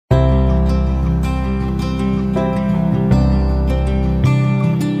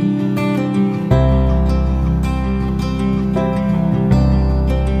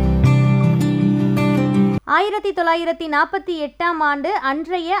1948ஆம் ஆண்டு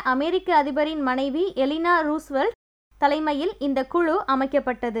அன்றைய அமெரிக்க அதிபரின் மனைவி எலினா ரூஸ்வெல்ட் தலைமையில் இந்த குழு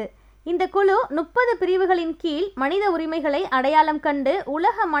அமைக்கப்பட்டது. இந்த குழு 30 பிரிவுகளின் கீழ் மனித உரிமைகளை அடையாளம் கண்டு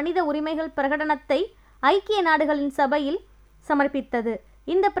உலக மனித உரிமைகள் பிரகடனத்தை ஐக்கிய நாடுகளின் சபையில் சமர்ப்பித்தது.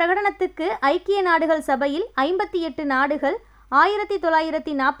 இந்த பிரகடனத்துக்கு ஐக்கிய நாடுகள் சபையில் 58 நாடுகள்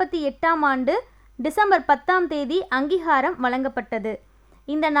 1948ஆம் ஆண்டு டிசம்பர் 10ஆம் தேதி அங்கீகாரம் வழங்கப்பட்டது.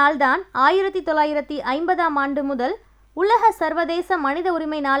 இந்த நாள்தான் 1950ஆம் ஆண்டு முதல் உலக சர்வதேச மனித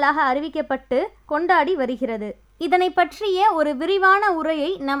உரிமை நாளாக அறிவிக்கப்பட்டு கொண்டாடி வருகிறது. இதனை பற்றிய ஒரு விரிவான உரையை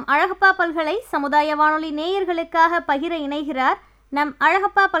நம் அழகப்பா பல்கலை சமுதாய வானொலி நேயர்களுக்காக பகிர இணைகிறார் நம்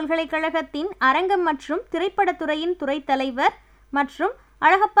அழகப்பா பல்கலைக்கழகத்தின் அரங்கம் மற்றும் திரைப்படத்துறையின் துறை தலைவர் மற்றும்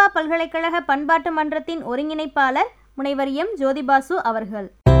அழகப்பா பல்கலைக்கழக பண்பாட்டு மன்றத்தின் ஒருங்கிணைப்பாளர் முனைவர் எம் ஜோதிபாசு அவர்கள்.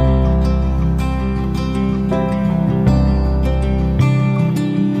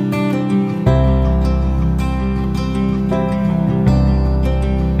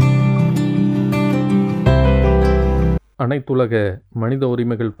 அனைத்துலக மனித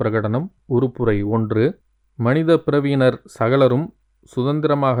உரிமைகள் பிரகடனம் உருப்புரை 1. மனித பிறவியினர் சகலரும்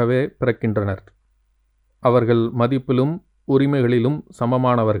சுதந்திரமாகவே பிறக்கின்றனர். அவர்கள் மதிப்பிலும் உரிமைகளிலும்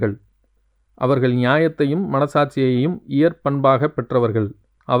சமமானவர்கள். அவர்கள் நியாயத்தையும் மனசாட்சியையும் இயற்பண்பாக பெற்றவர்கள்.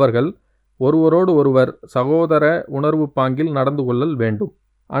 அவர்கள் ஒருவரோடு ஒருவர் சகோதர உணர்வு பாங்கில் நடந்து கொள்ளல் வேண்டும்.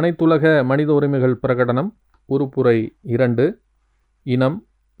 அனைத்துலக மனித உரிமைகள் பிரகடனம் உருப்புரை 2. இனம்,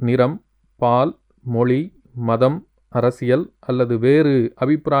 நிறம், பால், மொழி, மதம், அரசியல் அல்லது வேறு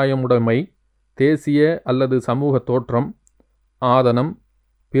அபிப்பிராயமுடைமை, தேசிய அல்லது சமூக தோற்றம், ஆதனம்,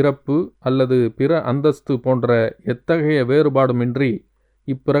 பிறப்பு அல்லது பிற அந்தஸ்து போன்ற எத்தகைய வேறுபாடுமின்றி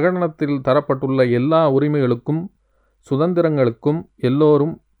இப்பிரகடனத்தில் தரப்பட்டுள்ள எல்லா உரிமைகளுக்கும் சுதந்திரங்களுக்கும்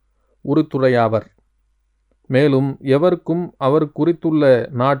எல்லோரும் உரித்துடையாவர். மேலும் எவருக்கும் அவர் குறித்துள்ள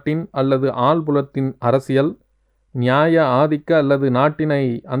நாட்டின் அல்லது ஆள்புலத்தின் அரசியல், நியாய ஆதிக்க அல்லது நாட்டினை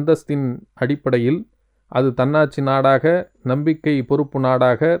அந்தஸ்தின் அடிப்படையில் அது தன்னாட்சி நாடாக, நம்பிக்கை பொறுப்பு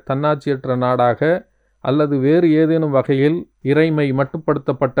நாடாக, தன்னாட்சியற்ற நாடாக அல்லது வேறு ஏதேனும் வகையில் இறைமை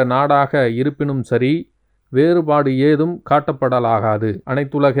மட்டுப்படுத்தப்பட்ட நாடாக இருப்பினும் சரி, வேறுபாடு ஏதும் காட்டப்படலாகாது.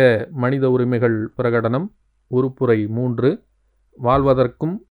 அனைத்துலக மனித உரிமைகள் பிரகடனம் உருப்புரை 3.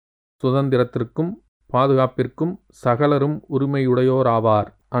 வாழ்வதற்கும் சுதந்திரத்திற்கும் பாதுகாப்பிற்கும் சகலரும்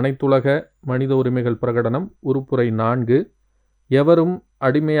உரிமையுடையோராவார். அனைத்துலக மனித உரிமைகள் பிரகடனம் உருப்புரை 4. எவரும்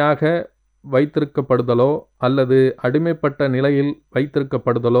அடிமையாக வைத்திருக்கப்படுதலோ அல்லது அடிமைப்பட்ட நிலையில்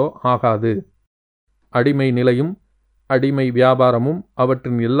வைத்திருக்கப்படுதலோ ஆகாது. அடிமை நிலையும் அடிமை வியாபாரமும்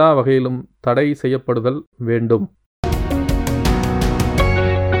அவற்றின் எல்லா வகையிலும் தடை செய்யப்படுதல் வேண்டும்.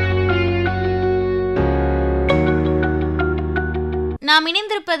 நாம்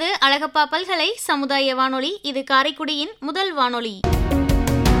இணைந்திருப்பது அழகப்பா பல்கலை சமுதாய வானொலி. இது காரைக்குடியின் முதல் வானொலி.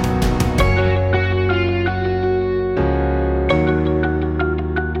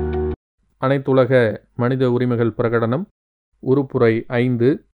 அனைத்துலக மனித உரிமைகள் பிரகடனம் உருப்புரை 5.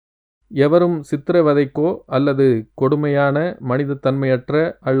 எவரும் சித்திரவதைக்கோ அல்லது கொடுமையான மனிதத்தன்மையற்ற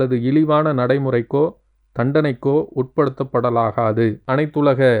அல்லது இழிவான நடைமுறைக்கோ தண்டனைக்கோ உட்படுத்தப்படலாகாது.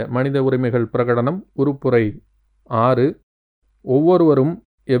 அனைத்துலக மனித உரிமைகள் பிரகடனம் உருப்புரை 6. ஒவ்வொருவரும்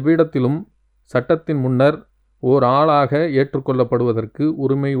எவ்விடத்திலும் சட்டத்தின் முன்னர் ஓர் ஆளாக ஏற்றுக்கொள்ளப்படுவதற்கு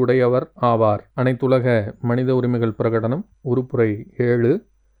உரிமையுடையவர் ஆவார். அனைத்துலக மனித உரிமைகள் பிரகடனம் உருப்புரை 7.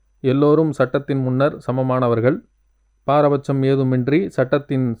 எல்லோரும் சட்டத்தின் முன்னர் சமமானவர்கள். பாரபட்சம் ஏதுமின்றி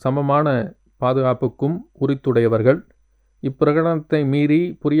சட்டத்தின் சமமான பாதுகாப்புக்கும் உரித்துடையவர்கள். இப்பிரகடனத்தை மீறி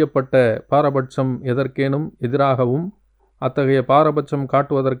புரியப்பட்ட பாரபட்சம் எதற்கேனும் எதிராகவும் அத்தகைய பாரபட்சம்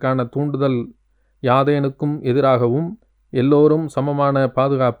காட்டுவதற்கான தூண்டுதல் யாதேனுக்கும் எதிராகவும் எல்லோரும் சமமான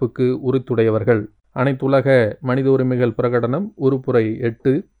பாதுகாப்புக்கு உரித்துடையவர்கள். அனைத்துலக மனித உரிமைகள் பிரகடனம் உருப்புரை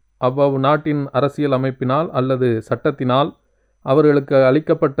 8. அவ்வளவு நாட்டின் அரசியல் அமைப்பினால் அல்லது சட்டத்தினால் அவர்களுக்கு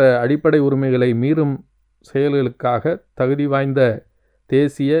அளிக்கப்பட்ட அடிப்படை உரிமைகளை மீறும் செயல்களுக்காக தகுதி வாய்ந்த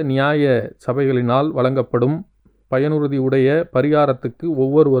தேசிய நியாய சபைகளினால் வழங்கப்படும் பயனுறுதி உடைய பரிகாரத்துக்கு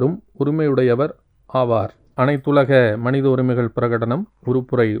ஒவ்வொருவரும் உரிமையுடையவர் ஆவார். அனைத்துலக மனித உரிமைகள் பிரகடனம்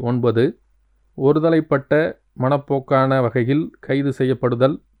உருப்புரை 9. ஒருதலைப்பட்ட மனப்போக்கான வகையில் கைது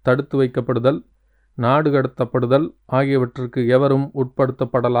செய்யப்படுதல், தடுத்து வைக்கப்படுதல், நாடு கடத்தப்படுதல் ஆகியவற்றிற்கு எவரும்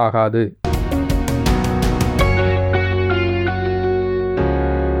உட்படுத்தப்படலாகாது.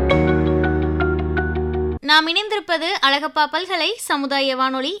 நாம் இணைந்திருப்பது அழகப்பா பல்கலை சமுதாய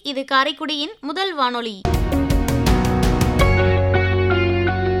வானொலி. இது காரைக்குடியின் முதல் வானொலி.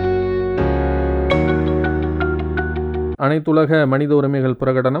 அனைத்துலக மனித உரிமைகள்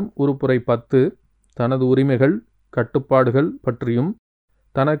பிரகடனம் உருப்புரை 10. தனது உரிமைகள், கட்டுப்பாடுகள் பற்றியும்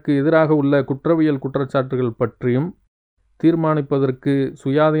தனக்கு எதிராக உள்ள குற்றவியல் குற்றச்சாட்டுகள் பற்றியும் தீர்மானிப்பதற்கு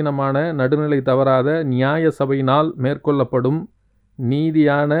சுயாதீனமான நடுநிலை தவறாத நியாய சபையினால் மேற்கொள்ளப்படும்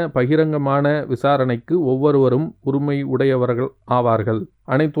நீதியான பகிரங்கமான விசாரணைக்கு ஒவ்வொருவரும் உரிமை உடையவர்கள் ஆவார்கள்.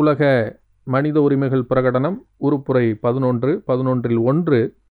 அனைத்துலக மனித உரிமைகள் பிரகடனம் உறுப்புரை 11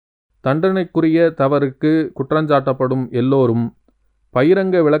 தண்டனைக்குரிய தவறுக்கு குற்றஞ்சாட்டப்படும் எல்லோரும்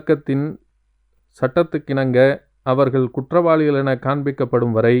பகிரங்க விளக்கத்தின் சட்டத்துக்கிணங்க அவர்கள் குற்றவாளிகள் என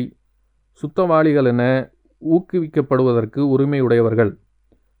காண்பிக்கப்படும் வரை சுத்தவாளிகள் என ஊக்குவிக்கப்படுவதற்கு உரிமையுடையவர்கள்.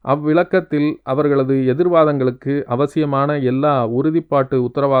 அவ்விளக்கத்தில் அவர்களது எதிர்வாதங்களுக்கு அவசியமான எல்லா உறுதிப்பாட்டு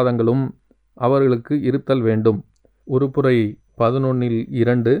உத்தரவாதங்களும் அவர்களுக்கு இருத்தல் வேண்டும். உறுப்புரை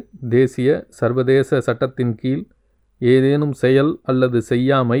 11(2) தேசிய சர்வதேச சட்டத்தின் கீழ் ஏதேனும் செயல் அல்லது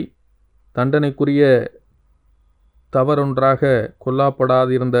செய்யாமை தண்டனைக்குரிய தவறொன்றாக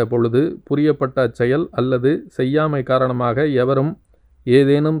கொள்ளப்படாதிருந்த பொழுது புரியப்பட்ட அச்செயல் அல்லது செய்யாமை காரணமாக எவரும்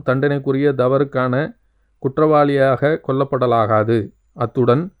ஏதேனும் தண்டனைக்குரிய தவறுக்கான குற்றவாளியாக கொல்லப்படலாகாது.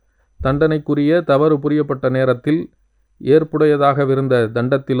 அத்துடன் தண்டனைக்குரிய தவறு புரியப்பட்ட நேரத்தில் ஏற்புடையதாகவிருந்த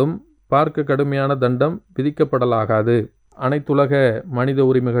தண்டத்திலும் பார்க்க கடுமையான தண்டம் விதிக்கப்படலாகாது. அனைத்துலக மனித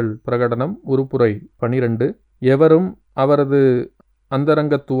உரிமைகள் பிரகடனம் உறுப்புரை 12 எவரும் அவரது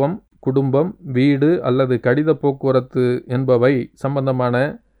அந்தரங்கத்துவம், குடும்பம், வீடு அல்லது கடித போக்குவரத்து என்பவை சம்பந்தமான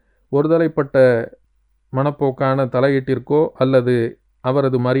ஒருதலைப்பட்ட மனப்போக்கான தலையீட்டிற்கோ அல்லது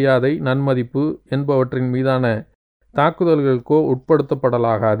அவரது மரியாதை, நன்மதிப்பு என்பவற்றின் மீதான தாக்குதல்களுக்கோ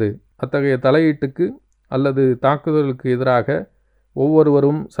உட்படுத்தப்படலாகாது. அத்தகைய தலையீட்டுக்கு அல்லது தாக்குதலுக்கு எதிராக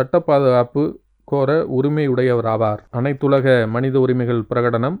ஒவ்வொருவரும் சட்ட பாதுகாப்பு கோர உரிமையுடையவராவார். அனைத்துலக மனித உரிமைகள்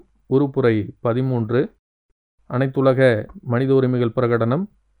பிரகடனம் உறுப்புரை 13 அனைத்துலக மனித உரிமைகள் பிரகடனம்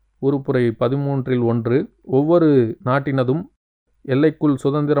உறுப்புரை 13(1) ஒவ்வொரு நாட்டினதும் எல்லைக்குள்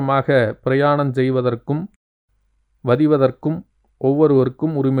சுதந்திரமாக பிரயாணம் செய்வதற்கும் வதிவதற்கும்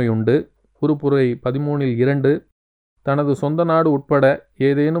ஒவ்வொருவருக்கும் உரிமையுண்டு. உறுப்புரை 13(2) தனது சொந்த நாடு உட்பட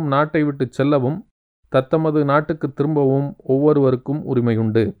ஏதேனும் நாட்டை விட்டு செல்லவும் தத்தமது நாட்டுக்கு திரும்பவும் ஒவ்வொருவருக்கும்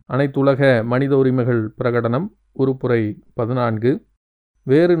உரிமையுண்டு. அனைத்துலக மனித உரிமைகள் பிரகடனம் உறுப்புரை 14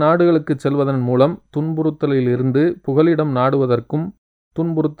 வேறு நாடுகளுக்கு செல்வதன் மூலம் துன்புறுத்தலில் இருந்து புகலிடம் நாடுவதற்கும்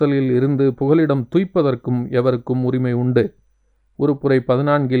துன்புறுத்தலில் இருந்து புகலிடம் துய்ப்பதற்கும் எவருக்கும் உரிமை உண்டு. உறுப்புரை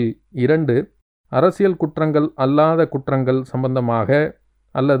 14(2) அரசியல் குற்றங்கள் அல்லாத குற்றங்கள் சம்பந்தமாக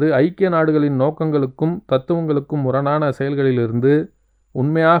அல்லது ஐக்கிய நாடுகளின் நோக்கங்களுக்கும் தத்துவங்களுக்கும் முரணான செயல்களிலிருந்து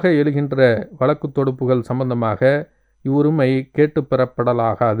உண்மையாக எழுகின்ற வழக்கு தொடுப்புகள் சம்பந்தமாக இவ்வுரிமை கேட்டு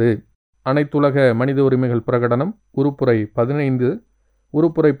பெறப்படலாகாது. அனைத்துலக மனித உரிமைகள் பிரகடனம் உறுப்புரை 15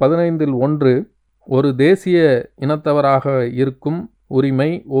 உறுப்புரை 15(1) ஒரு தேசிய இனத்தவராக இருக்கும் உரிமை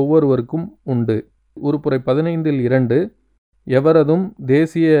ஒவ்வொருவருக்கும் உண்டு. உறுப்புரை 15(2) எவரதும்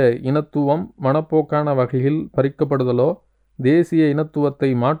தேசிய இனத்துவம் மனப்போக்கான வகையில் பறிக்கப்படுதலோ தேசிய இனத்துவத்தை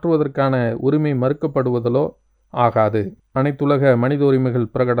மாற்றுவதற்கான உரிமை மறுக்கப்படுவதலோ ஆகாது. அனைத்துலக மனித உரிமைகள்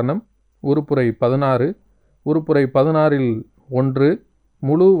பிரகடனம் உறுப்புரை 16 உறுப்புரை 16(1)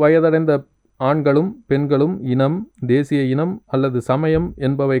 முழு வயதடைந்த ஆண்களும் பெண்களும் இனம், தேசிய இனம் அல்லது சமயம்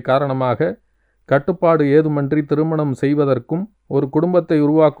என்பவை காரணமாக கட்டுப்பாடு ஏதுமன்றி திருமணம் செய்வதற்கும் ஒரு குடும்பத்தை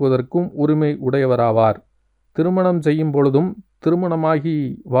உருவாக்குவதற்கும் உரிமை உடையவராவார். திருமணம் செய்யும் பொழுதும் திருமணமாகி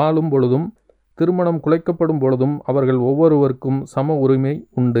வாழும் பொழுதும் திருமணம் குலைக்கப்படும் பொழுதும் அவர்கள் ஒவ்வொருவருக்கும் சம உரிமை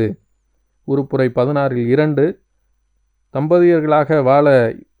உண்டு. உறுப்புரை 16(2) தம்பதியர்களாக வாழ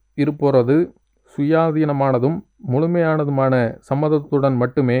இருப்போரது சுயாதீனமானதும் முழுமையானதுமான சம்மதத்துடன்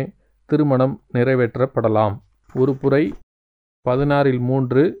மட்டுமே திருமணம் நிறைவேற்றப்படலாம். உறுப்புரை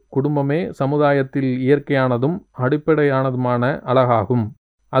 16(3) குடும்பமே சமுதாயத்தில் இயற்கையானதும் அடிப்படையானதுமான அழகாகும்.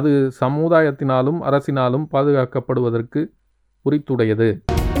 அது சமுதாயத்தினாலும் அரசினாலும் பாதுகாக்கப்படுவதற்கு உரித்துடையது.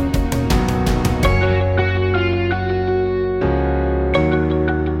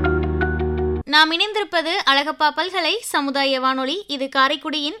 நாம் இணைந்திருப்பது அழகப்பா பல்கலை சமுதாய வானொலி. இது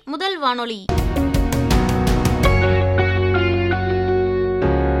காரைக்குடியின் முதல் வானொலி.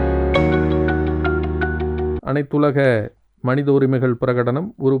 அனைத்துலக மனித உரிமைகள் பிரகடனம்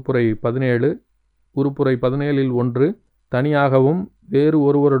உறுப்புரை 17 உறுப்புரை 17(1) தனியாகவும் வேறு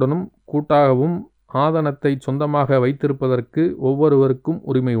ஒருவருடனும் கூட்டாகவும் ஆதனத்தை சொந்தமாக வைத்திருப்பதற்கு ஒவ்வொருவருக்கும்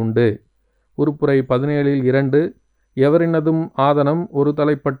உரிமை உண்டு. உறுப்புரை 17(2) எவரினதும் ஆதனம் ஒரு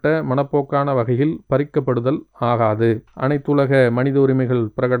தலைப்பட்ட மனப்போக்கான வகையில் பறிக்கப்படுதல் ஆகாது. அனைத்துலக மனித உரிமைகள்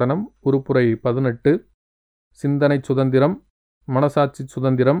பிரகடனம் உறுப்புரை 18 சிந்தனை சுதந்திரம், மனசாட்சி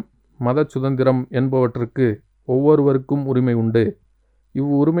சுதந்திரம், மத சுதந்திரம் என்பவற்றுக்கு ஒவ்வொருவருக்கும் உரிமை உண்டு.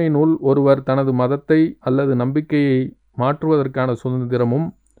 இவ்வுரிமையினுள் ஒருவர் தனது மதத்தை அல்லது நம்பிக்கையை மாற்றுவதற்கான சுதந்திரமும்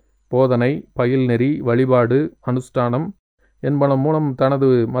போதனை, பயில்நெறி, வழிபாடு, அனுஷ்டானம் என்பன மூலம் தனது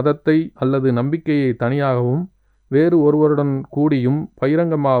மதத்தை அல்லது நம்பிக்கையை தனியாகவும் வேறு ஒருவருடன் கூடியும்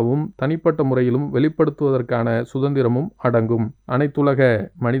பகிரங்கமாகவும் தனிப்பட்ட முறையிலும் வெளிப்படுத்துவதற்கான சுதந்திரமும் அடங்கும். அனைத்துலக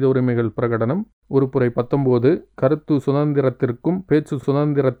மனித உரிமைகள் பிரகடனம் உறுப்புரை 19. கருத்து சுதந்திரத்திற்கும் பேச்சு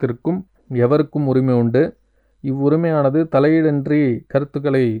சுதந்திரத்திற்கும் எவருக்கும் உரிமை உண்டு. இவ்வுரிமையானது தலையீடின்றி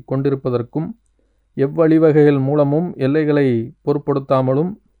கருத்துக்களை கொண்டிருப்பதற்கும் எவ்வழிவகைகள் மூலமும் எல்லைகளை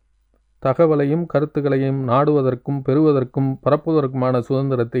பொருட்படுத்தாமலும் தகவலையும் கருத்துக்களையும் நாடுவதற்கும் பெறுவதற்கும் பரப்புவதற்குமான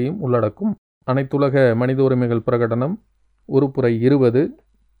சுதந்திரத்தையும் உள்ளடக்கும். அனைத்துலக மனித உரிமைகள் பிரகடனம் உறுப்புரை 20.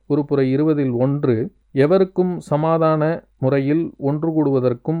 உறுப்புரை 20 எவருக்கும் சமாதான முறையில் ஒன்று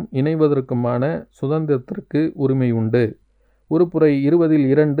கூடுவதற்கும் இணைவதற்குமான சுதந்திரத்திற்கு உரிமை உண்டு. உறுப்புரை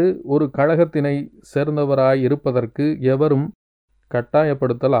 20 ஒரு கழகத்தினை சேர்ந்தவராயிருப்பதற்கு எவரும்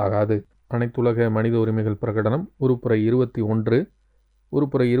கட்டாயப்படுத்தல் ஆகாது. அனைத்துலக மனித உரிமைகள் பிரகடனம் உறுப்புரை 21.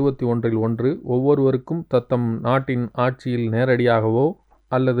 உறுப்புரை 21 ஒவ்வொருவருக்கும் தத்தம் நாட்டின் ஆட்சியில் நேரடியாகவோ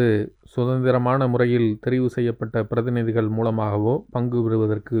அல்லது சுதந்திரமான முறையில் தெரிவு செய்யப்பட்ட பிரதிநிதிகள் மூலமாகவோ பங்கு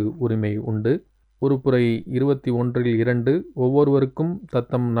பெறுவதற்கு உரிமை உண்டு. உறுப்புரை 21 ஒவ்வொருவருக்கும்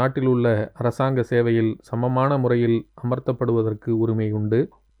தத்தம் நாட்டிலுள்ள அரசாங்க சேவையில் சமமான முறையில் அமர்த்தப்படுவதற்கு உரிமை உண்டு.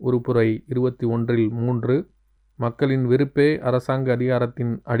 உறுப்புரை 21 மக்களின் விருப்பே அரசாங்க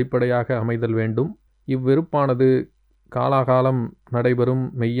அதிகாரத்தின் அடிப்படையாக அமைதல் வேண்டும். இவ்விருப்பானது காலாகாலம் நடைபெறும்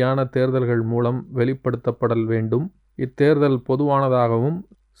மெய்யான தேர்தல்கள் மூலம் வெளிப்படுத்தப்படல் வேண்டும். இத்தேர்தல் பொதுவானதாகவும்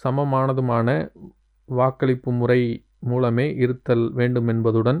சமமானதுமான வாக்களிப்பு முறை மூலமே இருத்தல்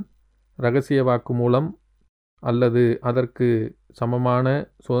வேண்டுமென்பதுடன் இரகசிய வாக்கு மூலம் அல்லது அதற்கு சமமான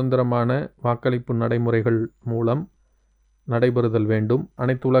சுதந்திரமான வாக்களிப்பு நடைமுறைகள் மூலம் நடைபெறுதல் வேண்டும்.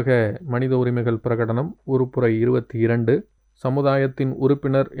 அனைத்துலக மனித உரிமைகள் பிரகடனம் உறுப்புரை 22 சமுதாயத்தின்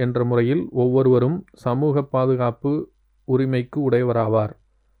உறுப்பினர் என்ற முறையில் ஒவ்வொருவரும் சமூக பாதுகாப்பு உரிமைக்கு உடையவராவார்.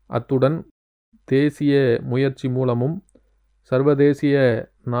 அத்துடன் தேசிய முயற்சி மூலமும் சர்வதேசிய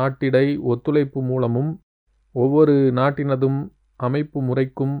நாட்டிடை ஒத்துழைப்பு மூலமும் ஒவ்வொரு நாட்டினதும் அமைப்பு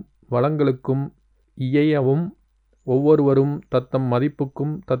முறைக்கும் வளங்களுக்கும் இயையவும் ஒவ்வொருவரும் தத்தம்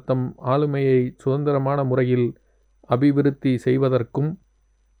மதிப்புக்கும் தத்தம் ஆளுமையை சுதந்திரமான முறையில் அபிவிருத்தி செய்வதற்கும்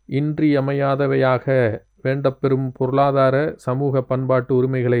இன்றியமையாதவையாக வேண்டப்பெறும் பொருளாதார சமூக பண்பாட்டு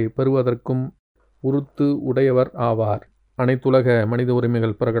உரிமைகளை பெறுவதற்கும் உறுத்து உடையவர் ஆவார். அனைத்துலக மனித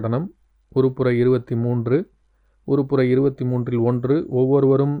உரிமைகள் பிரகடனம் உறுப்புரை 23. உறுப்புரை 23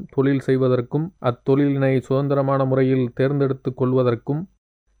 ஒவ்வொருவரும் தொழில் செய்வதற்கும் அத்தொழிலினை சுதந்திரமான முறையில் தேர்ந்தெடுத்து கொள்வதற்கும்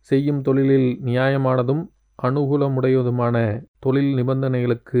செய்யும் தொழிலில் நியாயமானதும் அனுகூலமுடையதுமான தொழில்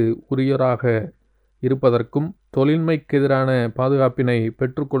நிபந்தனைகளுக்கு உரியராக இருப்பதற்கும் தொழில்மைக்கெதிரான பாதுகாப்பினை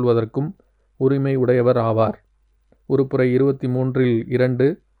பெற்றுக்கொள்வதற்கும் உரிமை உடையவர் ஆவார். உறுப்புரை 23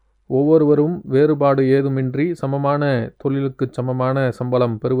 ஒவ்வொருவரும் வேறுபாடு ஏதுமின்றி சமமான தொழிலுக்கு சமமான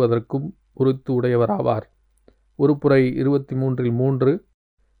சம்பளம் பெறுவதற்கும் உறுத்து உடையவர் ஆவார். உறுப்புரை 23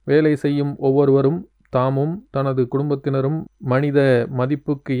 வேலை செய்யும் ஒவ்வொருவரும் தாமும் தனது குடும்பத்தினரும் மனித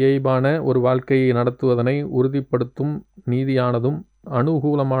மதிப்புக்கு இயைபான ஒரு வாழ்க்கையை நடத்துவதனை உறுதிப்படுத்தும் நீதியானதும்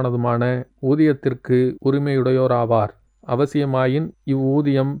அனுகூலமானதுமான ஊதியத்திற்கு உரிமையுடையோராவார். அவசியமாயின்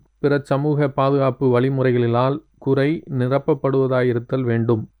இவ்வூதியம் பிற சமூக பாதுகாப்பு வழிமுறைகளினால் குறை நிரப்பப்படுவதாயிருத்தல்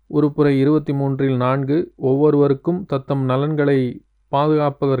வேண்டும். உறுப்புரை 23 ஒவ்வொருவருக்கும் தத்தம் நலன்களை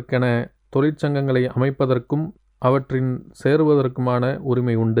பாதுகாப்பதற்கென தொழிற்சங்கங்களை அமைப்பதற்கும் அவற்றின் சேருவதற்குமான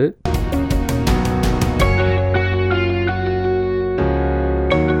உரிமை உண்டு.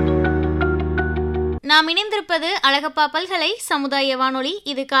 நாம் இணைந்திருப்பது அழகப்பா பல்கலை சமுதாய வானொலி.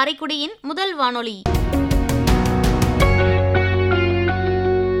 இது காரைக்குடியின் முதல் வானொலி.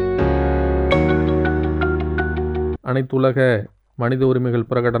 அனைத்துலக மனித உரிமைகள்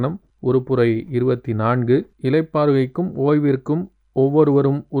பிரகடனம் உறுப்புரை 24 இளைப்பாறுகைக்கும் ஓய்விற்கும்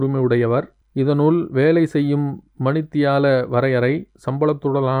ஒவ்வொருவரும் உரிமையுடையவர். இதனுள் வேலை செய்யும் மணித்தியால வரையறை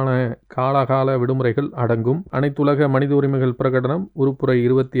சம்பளத்துடனான காலகால விடுமுறைகள் அடங்கும். அனைத்துலக மனித உரிமைகள் பிரகடனம் உறுப்புரை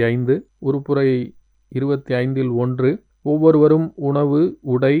 25 உறுப்புரை 25 ஒவ்வொருவரும் உணவு,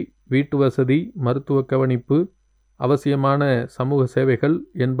 உடை, வீட்டு வசதி, மருத்துவ கவனிப்பு, அவசியமான சமூக சேவைகள்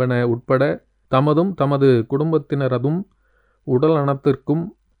என்பன உட்பட தமதும் தமது குடும்பத்தினரதும் உடல் நலத்திற்கும்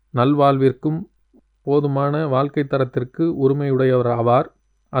நல்வாழ்விற்கும் போதுமான வாழ்க்கை தரத்திற்கு உரிமையுடையவராவார்.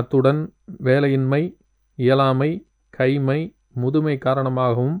 அத்துடன் வேலையின்மை, இயலாமை, கைமை, முதுமை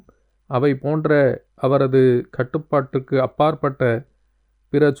காரணமாகவும் அவை போன்ற அவரது கட்டுப்பாட்டுக்கு அப்பாற்பட்ட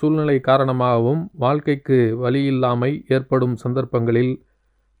பிற சூழ்நிலை காரணமாகவும் வாழ்க்கைக்கு வழியில்லாமை ஏற்படும் சந்தர்ப்பங்களில்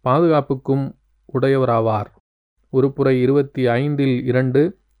பாதுகாப்புக்கும் உடையவராவார். உறுப்புரை 25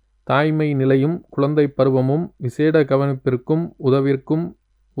 தாய்மை நிலையும் குழந்தை பருவமும் விசேட கவனிப்பிற்கும் உதவிற்கும்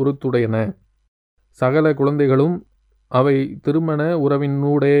உறுத்துடையன. சகல குழந்தைகளும் அவை திருமண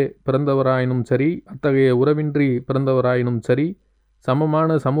உறவினூடே பிறந்தவராயினும் சரி அத்தகைய உறவின்றி பிறந்தவராயினும் சரி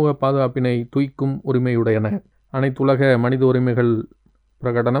சமமான சமூக பாதுகாப்பினை தூய்க்கும் உரிமையுடையன. அனைத்துலக மனித உரிமைகள்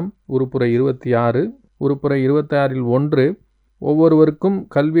பிரகடனம் உறுப்புரை 26. உறுப்புரை 26இல் 1, ஒவ்வொருவருக்கும்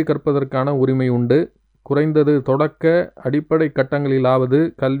கல்வி கற்பதற்கான உரிமை உண்டு. குறைந்தது தொடக்க அடிப்படை கட்டங்களிலாவது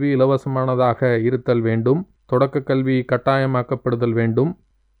கல்வி இலவசமானதாக இருத்தல் வேண்டும். தொடக்க கல்வி கட்டாயமாக்கப்படுதல் வேண்டும்.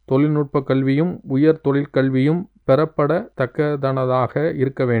 தொழில்நுட்ப கல்வியும் உயர் தொழிற்கல்வியும் பெறப்படத்தக்கதானதாக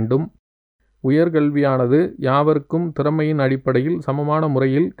இருக்க வேண்டும். உயர்கல்வியானது யாவருக்கும் திறமையின் அடிப்படையில் சமமான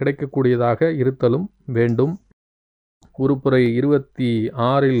முறையில் கிடைக்கக்கூடியதாக இருத்தலும் வேண்டும். உறுப்புரை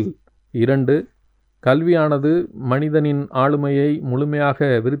 26இல் 2, கல்வியானது மனிதனின் ஆளுமையை முழுமையாக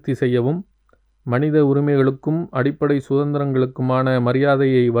விருத்தி செய்யவும் மனித உரிமைகளுக்கும் அடிப்படை சுதந்திரங்களுக்குமான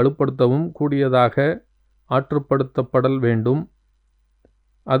மரியாதையை வலுப்படுத்தவும் கூடியதாக ஆற்றுப்படுத்தப்படல் வேண்டும்.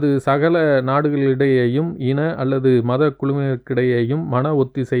 அது சகல நாடுகளிடையேயும் இன அல்லது மத குழுவினருக்கிடையேயும் மன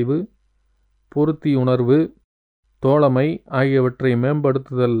ஒத்திசைவு, பொருத்தியுணர்வு, தோழமை ஆகியவற்றை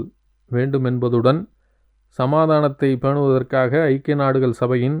மேம்படுத்துதல் வேண்டுமென்பதுடன் சமாதானத்தை பேணுவதற்காக ஐக்கிய நாடுகள்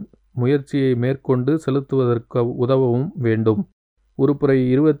சபையின் முயற்சியை மேற்கொண்டு செலுத்துவதற்கு உதவவும் வேண்டும். உறுப்புரை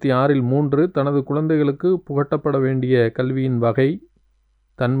 26இல் 3, தனது குழந்தைகளுக்கு புகட்டப்பட வேண்டிய கல்வியின் வகை,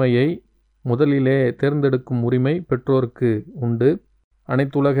 தன்மையை முதலிலே தேர்ந்தெடுக்கும் உரிமை பெற்றோருக்கு உண்டு.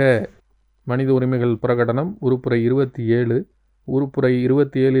 அனைத்துலக மனித உரிமைகள் பிரகடனம் உறுப்புரை 27. உறுப்புரை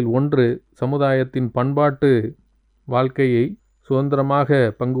 27இல் 1, சமுதாயத்தின் பண்பாட்டு வாழ்க்கையை சுதந்திரமாக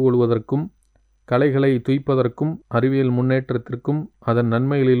பங்கு கொள்வதற்கும் கலைகளை துய்ப்பதற்கும் அறிவியல் முன்னேற்றத்திற்கும் அதன்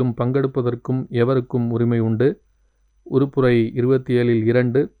நன்மைகளிலும் பங்கெடுப்பதற்கும் எவருக்கும் உரிமை உண்டு. உறுப்புரை 27இல்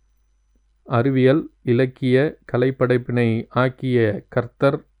 2, அறிவியல் இலக்கிய கலைப்படைப்பினை ஆக்கிய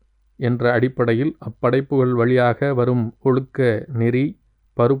கர்த்தர் என்ற அடிப்படையில் அப்படைப்புகள் வழியாக வரும் ஒழுக்க நெறி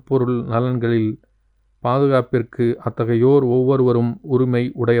பருப்பொருள் நலன்களில் பாதுகாப்பிற்கு அத்தகையோர் ஒவ்வொருவரும் உரிமை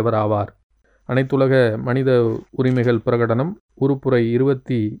உடையவராவார். அனைத்துலக மனித உரிமைகள் பிரகடனம் உறுப்புரை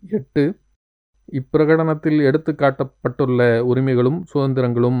 28. இப்பிரகடனத்தில் எடுத்து காட்டப்பட்டுள்ள உரிமைகளும்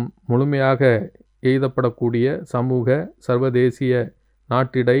சுதந்திரங்களும் முழுமையாக எய்தப்படக்கூடிய சமூக சர்வதேசிய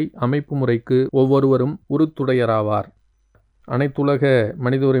நாட்டிடை அமைப்பு முறைக்கு ஒவ்வொருவரும் உறுத்துடையராவார். அனைத்துலக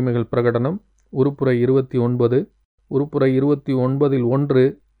மனித உரிமைகள் பிரகடனம் உறுப்புரை 29. உறுப்புரை 29இல் 1,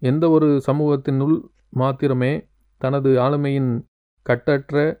 எந்த ஒரு சமூகத்தினுள் மாத்திரமே தனது ஆளுமையின்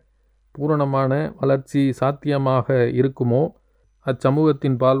கட்டற்ற பூரணமான வளர்ச்சி சாத்தியமாக இருக்குமோ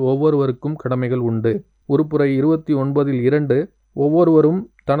அச்சமூகத்தின் பால் ஒவ்வொருவருக்கும் கடமைகள் உண்டு. உறுப்புரை 29இல் 2, ஒவ்வொருவரும்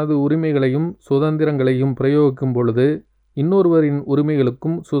தனது உரிமைகளையும் சுதந்திரங்களையும் பிரயோகிக்கும் பொழுது இன்னொருவரின்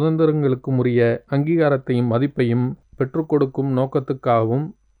உரிமைகளுக்கும் சுதந்திரங்களுக்கும் உரிய அங்கீகாரத்தையும் மதிப்பையும் பெற்றுக்கொடுக்கும் நோக்கத்துக்காகவும்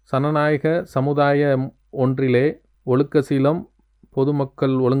சனநாயக சமுதாய ஒன்றிலே ஒழுக்கசீலம்,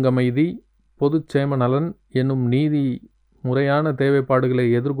 பொதுமக்கள் ஒழுங்கமைதி, பொதுச்சேம நலன் என்னும் நீதி முறையான தேவைப்பாடுகளை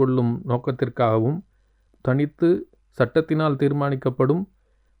எதிர்கொள்ளும் நோக்கத்திற்காகவும் தனித்து சட்டத்தினால் தீர்மானிக்கப்படும்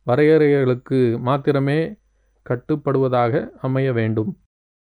வரையறைகளுக்கு மாத்திரமே கட்டுப்படுவதாக அமைய வேண்டும்.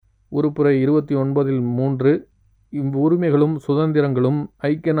 உறுப்புரை 29இல் 3, இவ்வுரிமைகளும் சுதந்திரங்களும்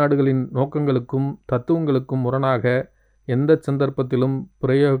ஐக்கிய நாடுகளின் நோக்கங்களுக்கும் தத்துவங்களுக்கும் முரணாக எந்த சந்தர்ப்பத்திலும்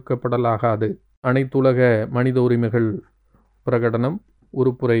பிரயோகிக்கப்படலாகாது. அனைத்துலக மனித உரிமைகள் பிரகடனம்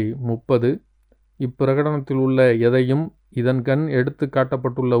உறுப்புரை 30. இப்பிரகடனத்தில் உள்ள எதையும் இதன்கண் எடுத்து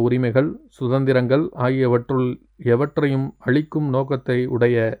காட்டப்பட்டுள்ள உரிமைகள் சுதந்திரங்கள் ஆகியவற்றுள் எவற்றையும் அளிக்கும் நோக்கத்தை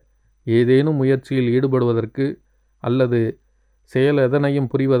உடைய ஏதேனும் முயற்சியில் ஈடுபடுவதற்கு அல்லது செயல் எதனையும்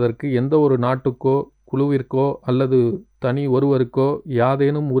புரிவதற்கு எந்த ஒரு நாட்டுக்கோ குழுவிற்கோ அல்லது தனி ஒருவருக்கோ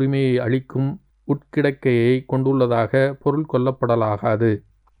யாதேனும் உரிமையை அளிக்கும் உட்கிடக்கையை கொண்டுள்ளதாக பொருள் கொள்ளப்படலாகாது.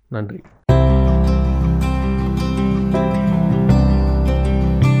 நன்றி.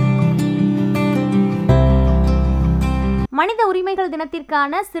 மனித உரிமைகள்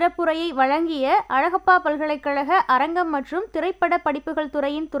தினத்திற்கான சிறப்புரையை வழங்கிய அழகப்பா பல்கலைக்கழக அரங்கம் மற்றும் திரைப்பட படிப்புகள்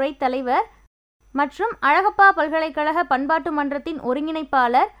துறையின் துறை தலைவர் மற்றும் அழகப்பா பல்கலைக்கழக பண்பாட்டு மன்றத்தின்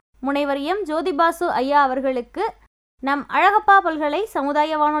ஒருங்கிணைப்பாளர் முனைவர் எம். ஜோதிபாசு ஐயா அவர்களுக்கு நம் அழகப்பா பல்கலை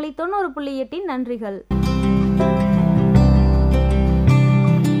சமுதாய வானொலி 90.8 நன்றிகள்.